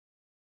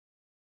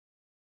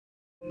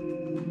It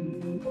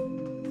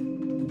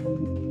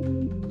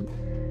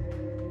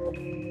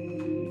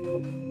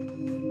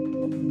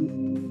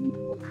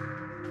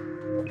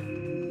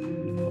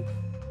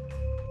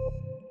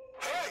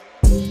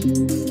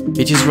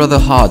is rather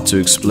hard to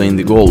explain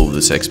the goal of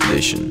this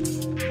expedition.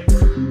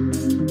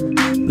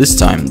 This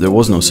time there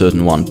was no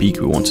certain one peak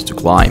we wanted to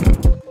climb,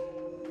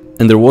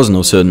 and there was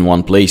no certain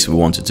one place we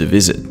wanted to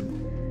visit.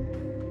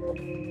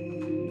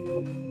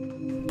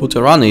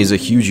 Putorana is a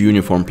huge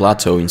uniform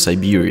plateau in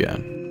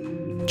Siberia,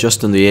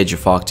 just on the edge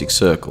of Arctic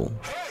Circle.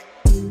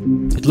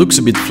 It looks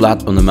a bit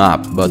flat on the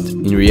map, but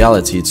in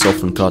reality it's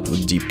often cut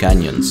with deep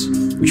canyons,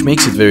 which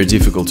makes it very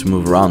difficult to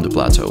move around the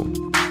plateau.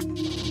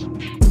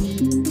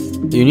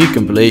 A unique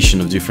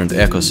compilation of different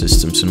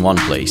ecosystems in one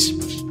place,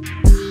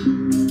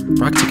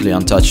 practically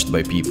untouched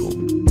by people,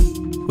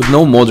 with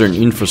no modern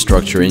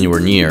infrastructure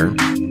anywhere near.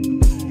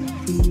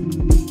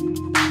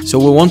 So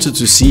we wanted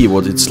to see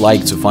what it's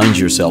like to find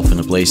yourself in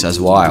a place as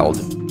wild,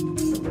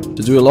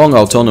 to do a long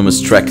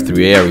autonomous trek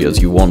through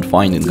areas you won't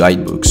find in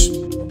guidebooks.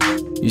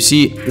 You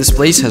see, this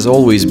place has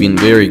always been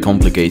very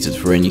complicated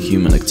for any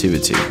human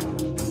activity.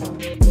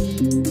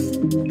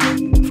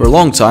 For a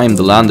long time,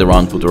 the land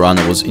around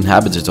Putorana was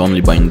inhabited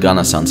only by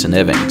Nganasans and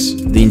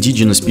Evenks, the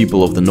indigenous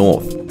people of the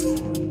north,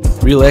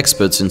 real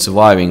experts in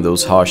surviving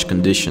those harsh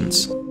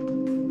conditions.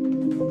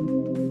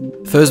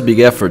 First big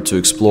effort to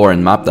explore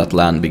and map that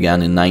land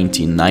began in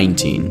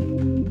 1919.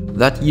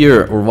 That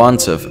year,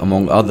 Urvantsev,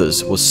 among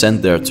others, was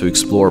sent there to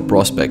explore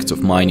prospects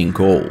of mining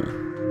coal.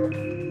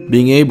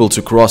 Being able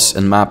to cross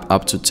and map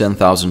up to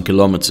 10,000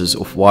 kilometers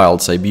of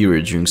wild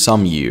Siberia during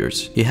some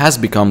years, he has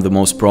become the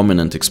most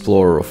prominent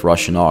explorer of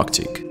Russian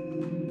Arctic.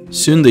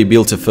 Soon they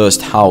built a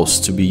first house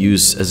to be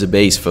used as a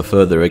base for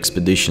further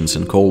expeditions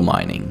and coal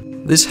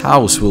mining. This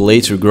house will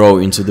later grow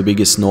into the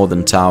biggest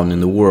northern town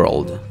in the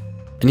world,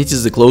 and it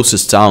is the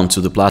closest town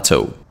to the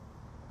plateau.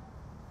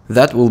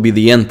 That will be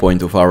the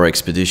endpoint of our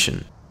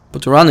expedition.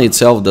 Putorana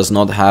itself does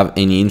not have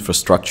any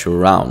infrastructure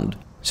around,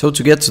 so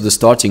to get to the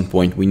starting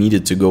point we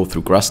needed to go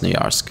through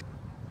Krasnoyarsk.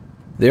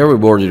 There we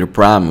boarded a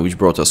pram which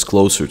brought us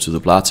closer to the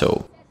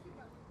plateau.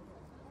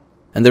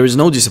 And there is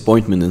no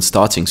disappointment in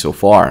starting so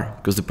far,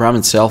 because the pram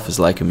itself is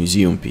like a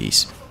museum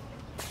piece.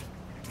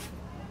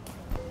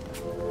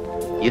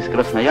 Из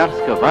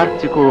Красноярска в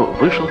Арктику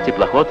вышел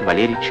теплоход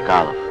Валерий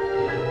Чкалов.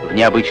 В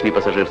необычный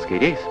пассажирский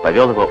рейс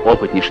повел его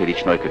опытнейший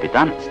речной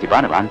капитан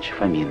Степан Иванович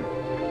Фомин.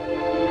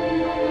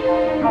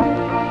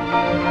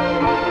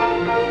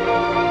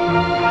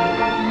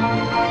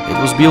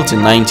 It was built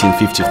in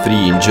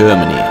 1953 in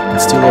Germany and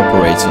still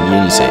operates in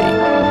Yenisei.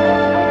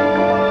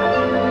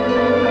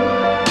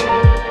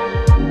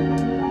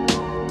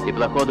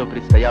 Теплоходу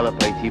предстояло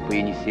пройти по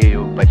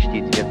Енисею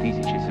почти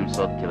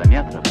 2700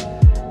 километров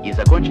и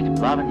закончить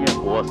плавание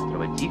у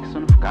острова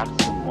Диксон в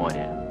Карском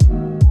море.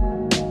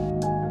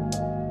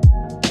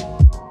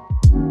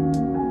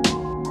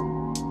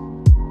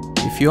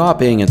 If you are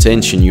paying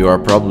attention, you are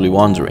probably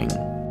wondering,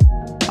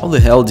 how the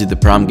hell did the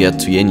pram get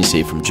to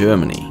Yenisei from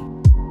Germany?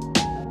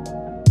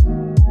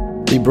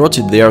 They brought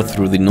it there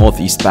through the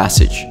Northeast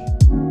Passage,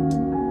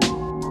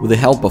 with the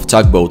help of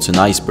tugboats and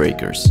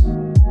icebreakers.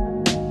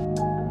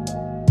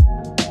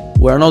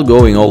 We are not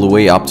going all the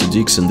way up to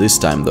Dixon this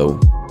time though.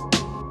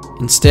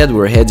 Instead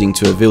we're heading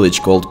to a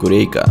village called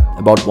Kureika,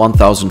 about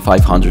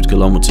 1,500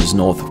 kilometers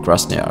north of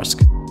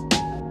Krasnoyarsk,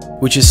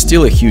 which is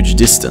still a huge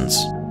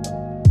distance.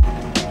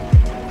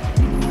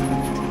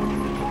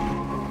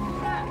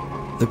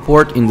 The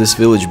port in this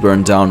village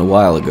burned down a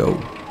while ago,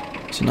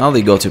 so now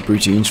they got a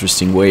pretty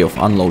interesting way of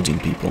unloading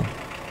people.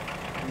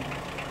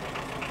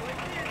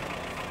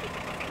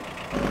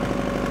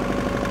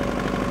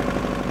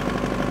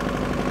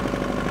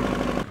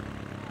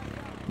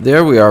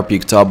 There we are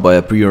picked up by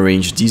a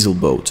pre-arranged diesel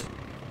boat.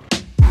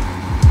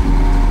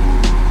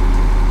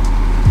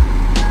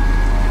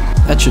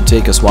 That should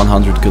take us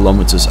 100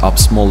 kilometers up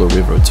smaller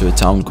river to a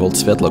town called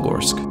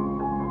Svetlogorsk.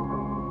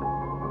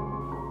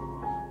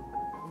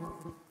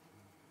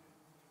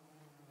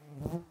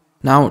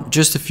 Now,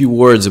 just a few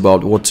words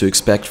about what to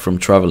expect from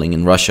traveling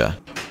in Russia.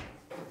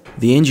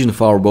 The engine of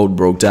our boat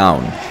broke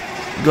down.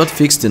 It got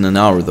fixed in an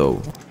hour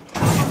though.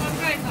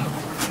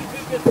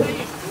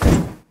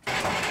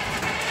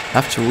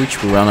 After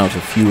which we ran out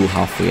of fuel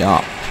halfway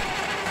up.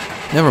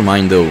 Never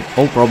mind though,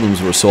 all problems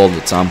were solved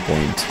at some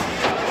point.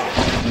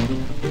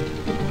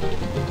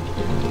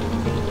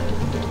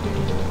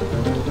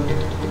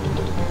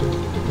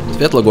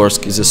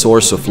 Svetlogorsk is a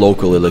source of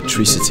local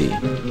electricity.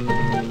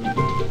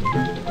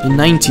 In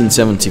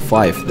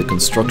 1975, the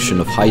construction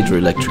of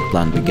hydroelectric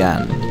plant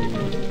began.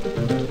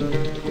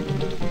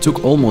 It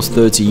took almost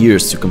 30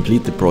 years to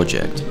complete the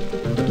project.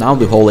 Now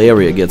the whole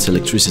area gets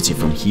electricity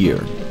from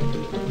here.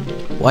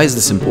 Why is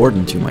this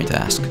important, you might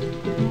ask?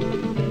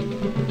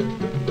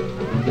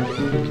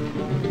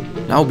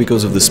 Now,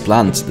 because of this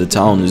plant, the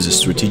town is a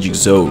strategic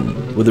zone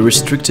with a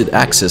restricted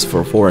access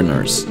for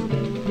foreigners.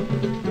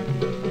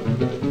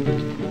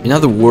 In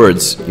other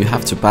words, you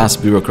have to pass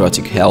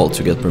bureaucratic hell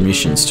to get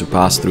permissions to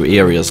pass through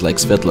areas like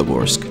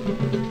Svetlogorsk.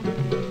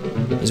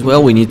 As As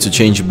well, we need to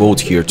change a boat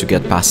here to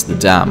get past the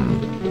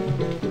dam.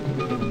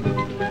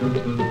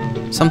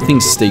 Some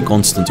things stay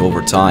constant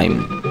over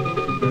time.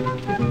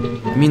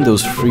 I mean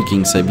those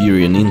freaking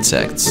Siberian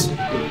insects.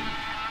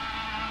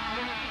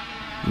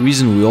 The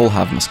reason we all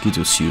have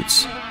mosquito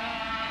suits.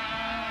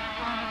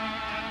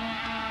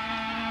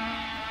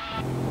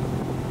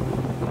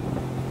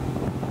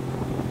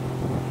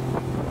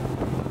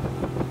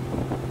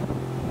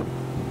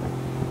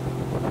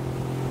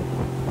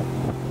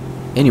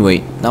 Anyway,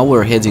 now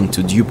we're heading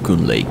to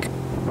Dyubkun Lake.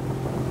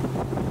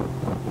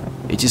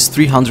 It is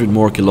 300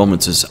 more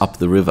kilometers up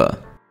the river.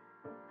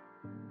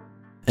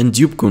 And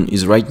Dyubkun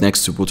is right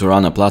next to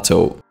Putorana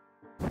Plateau.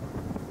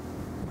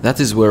 That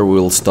is where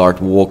we'll start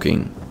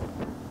walking.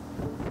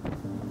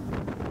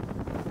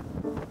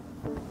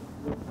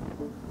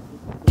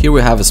 Here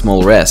we have a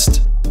small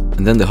rest,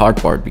 and then the hard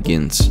part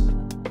begins.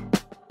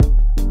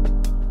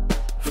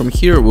 From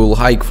here we'll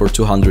hike for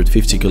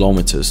 250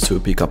 kilometers to a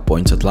pickup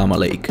point at Lama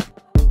Lake.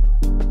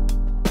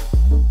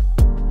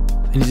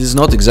 And it is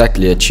not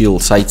exactly a chill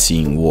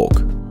sightseeing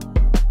walk.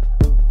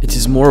 It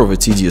is more of a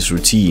tedious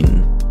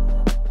routine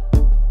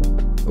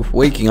of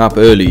waking up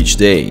early each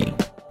day,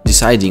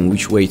 deciding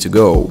which way to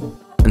go,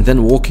 and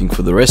then walking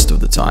for the rest of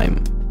the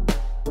time.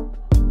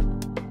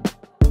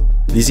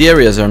 These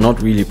areas are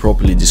not really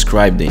properly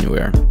described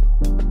anywhere.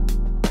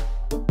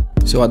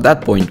 So at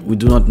that point we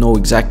do not know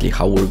exactly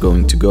how we're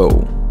going to go,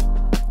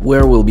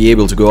 where we'll be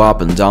able to go up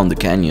and down the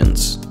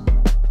canyons,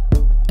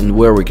 and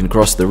where we can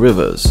cross the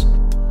rivers.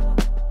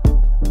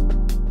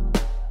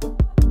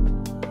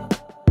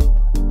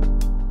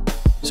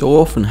 So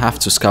often have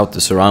to scout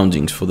the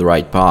surroundings for the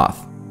right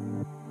path,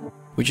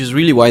 which is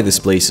really why this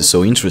place is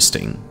so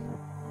interesting.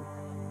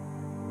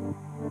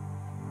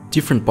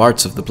 Different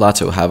parts of the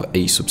plateau have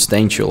a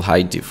substantial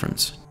height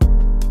difference,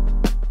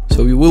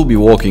 so we will be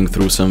walking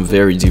through some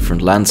very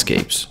different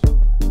landscapes.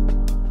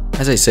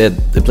 As I said,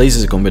 the place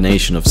is a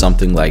combination of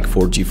something like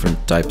 4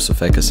 different types of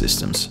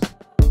ecosystems.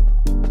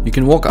 You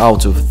can walk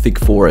out of thick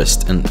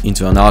forest and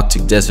into an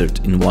Arctic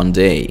desert in one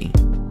day.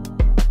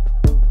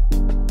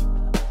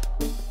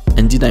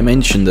 And did I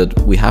mention that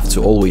we have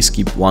to always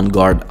keep one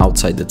guard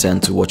outside the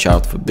tent to watch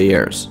out for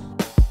bears?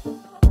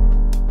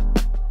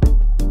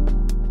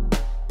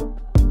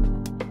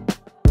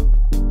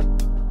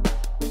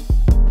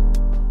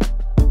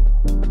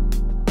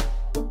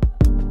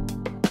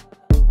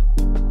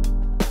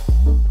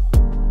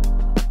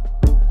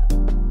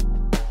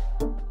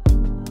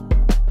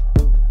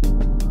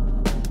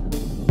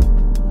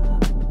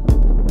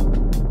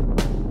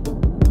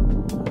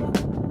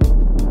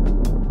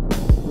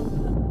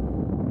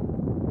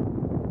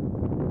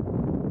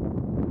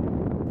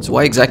 So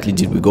why exactly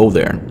did we go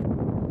there?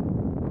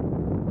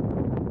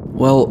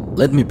 Well,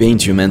 let me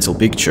paint you a mental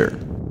picture.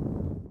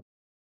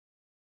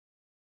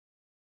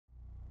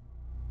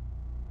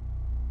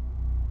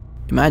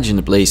 Imagine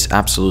a place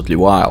absolutely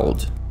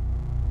wild,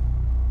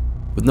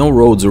 with no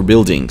roads or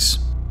buildings,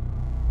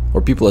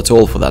 or people at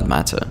all for that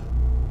matter.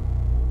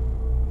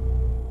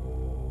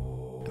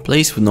 A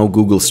place with no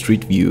Google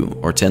Street View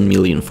or 10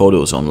 million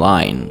photos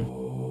online.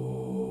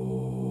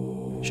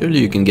 Surely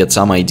you can get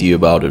some idea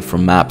about it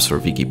from maps or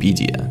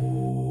Wikipedia.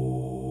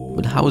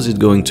 But how is it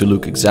going to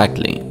look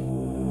exactly?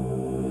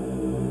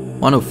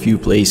 One of few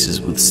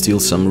places with still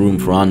some room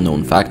for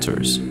unknown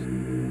factors.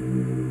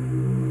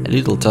 A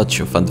little touch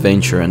of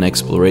adventure and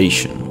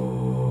exploration.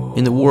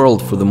 In a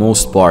world for the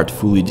most part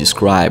fully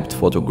described,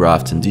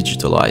 photographed and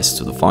digitalized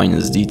to the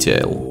finest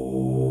detail.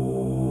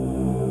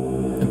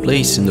 A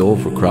place in the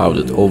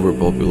overcrowded,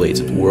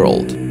 overpopulated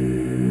world,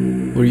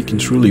 where you can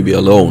truly be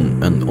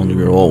alone and on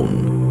your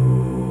own.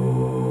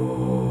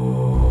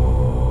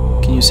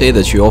 Can you say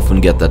that you often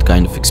get that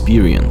kind of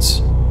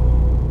experience?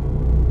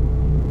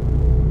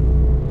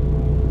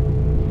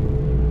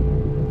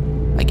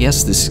 I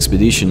guess this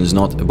expedition is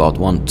not about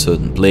one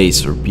certain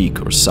place or peak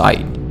or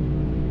site.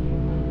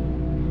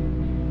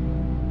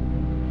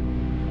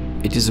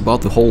 It is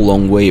about the whole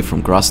long way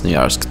from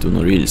Krasnoyarsk to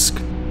Norilsk,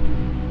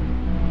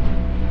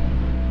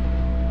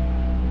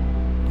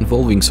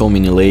 involving so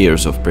many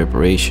layers of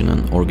preparation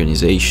and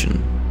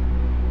organization.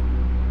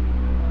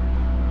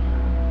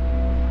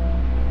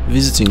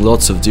 Visiting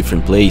lots of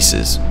different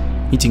places,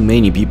 meeting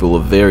many people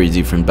of very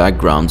different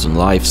backgrounds and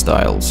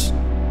lifestyles,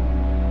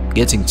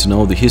 getting to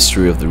know the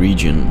history of the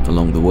region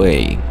along the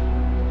way.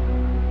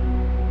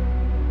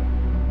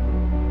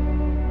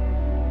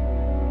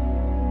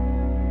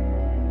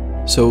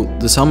 So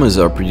the summers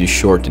are pretty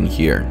short in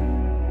here.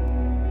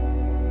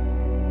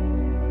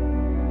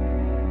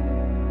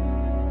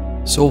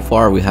 So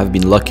far we have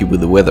been lucky with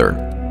the weather,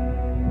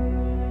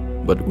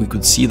 but we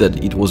could see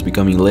that it was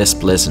becoming less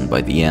pleasant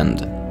by the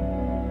end.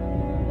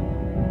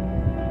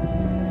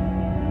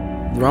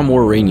 There are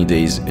more rainy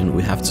days and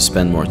we have to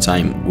spend more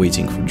time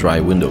waiting for dry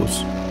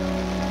windows.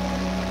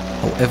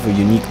 However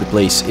unique the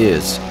place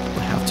is,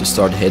 we have to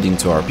start heading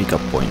to our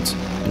pickup point,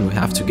 and we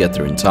have to get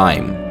there in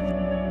time.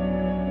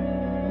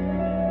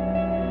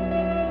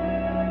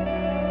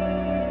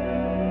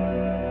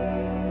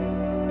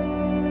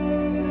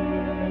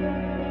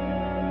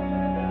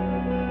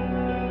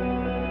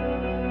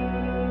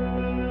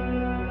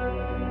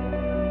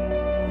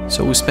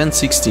 So we spent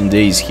 16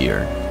 days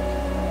here.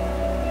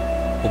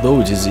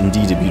 Although it is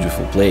indeed a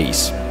beautiful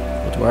place,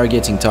 but we are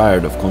getting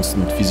tired of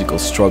constant physical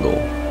struggle,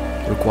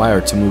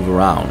 required to move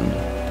around.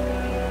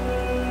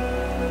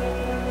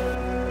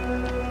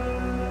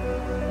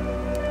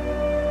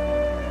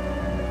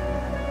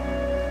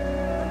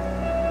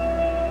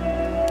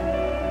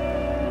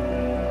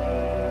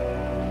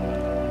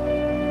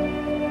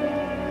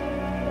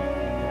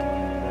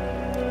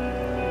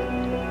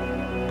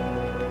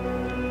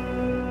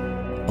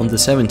 On the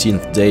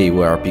 17th day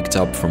we are picked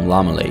up from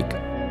Lama Lake.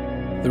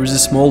 There is a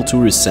small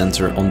tourist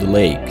center on the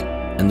lake,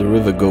 and the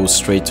river goes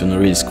straight to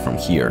Norilsk from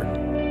here.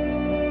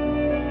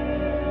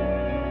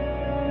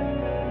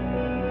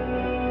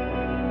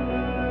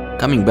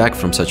 Coming back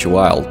from such a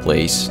wild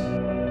place,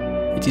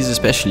 it is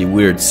especially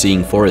weird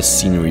seeing forest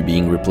scenery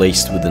being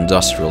replaced with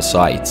industrial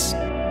sites.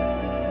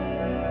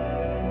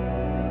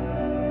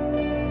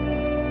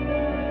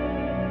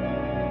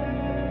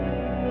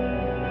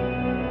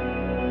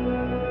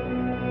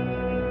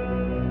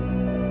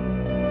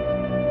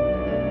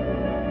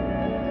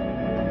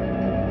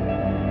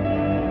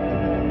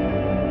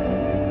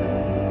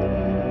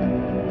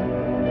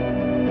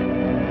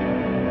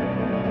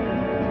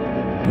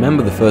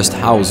 Remember the first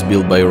house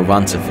built by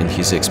Urvantsev in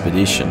his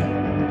expedition?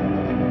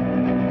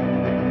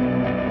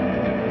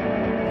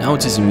 Now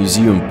it is a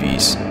museum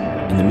piece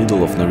in the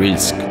middle of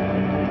Norilsk,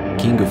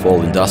 king of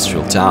all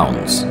industrial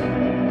towns.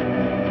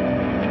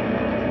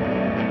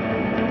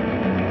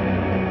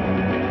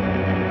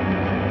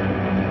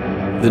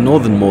 The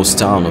northernmost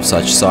town of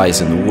such size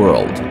in the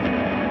world,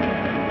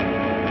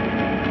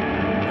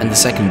 and the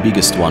second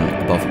biggest one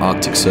above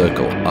Arctic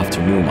Circle after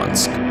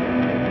Murmansk.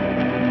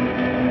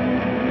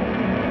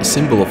 A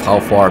symbol of how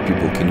far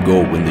people can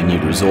go when they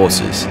need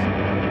resources.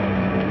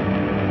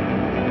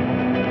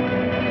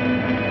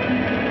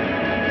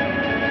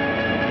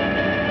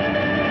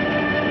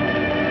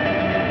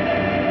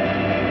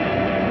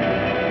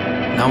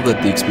 Now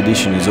that the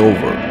expedition is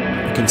over,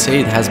 we can say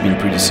it has been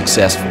pretty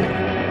successful.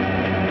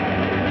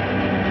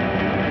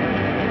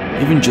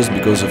 Even just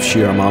because of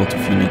sheer amount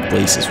of unique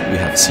places we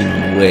have seen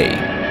on the way.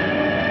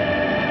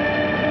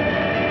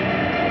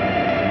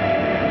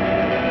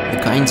 The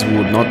kinds we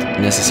would not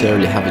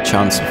necessarily have a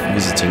chance of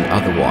visiting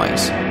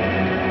otherwise.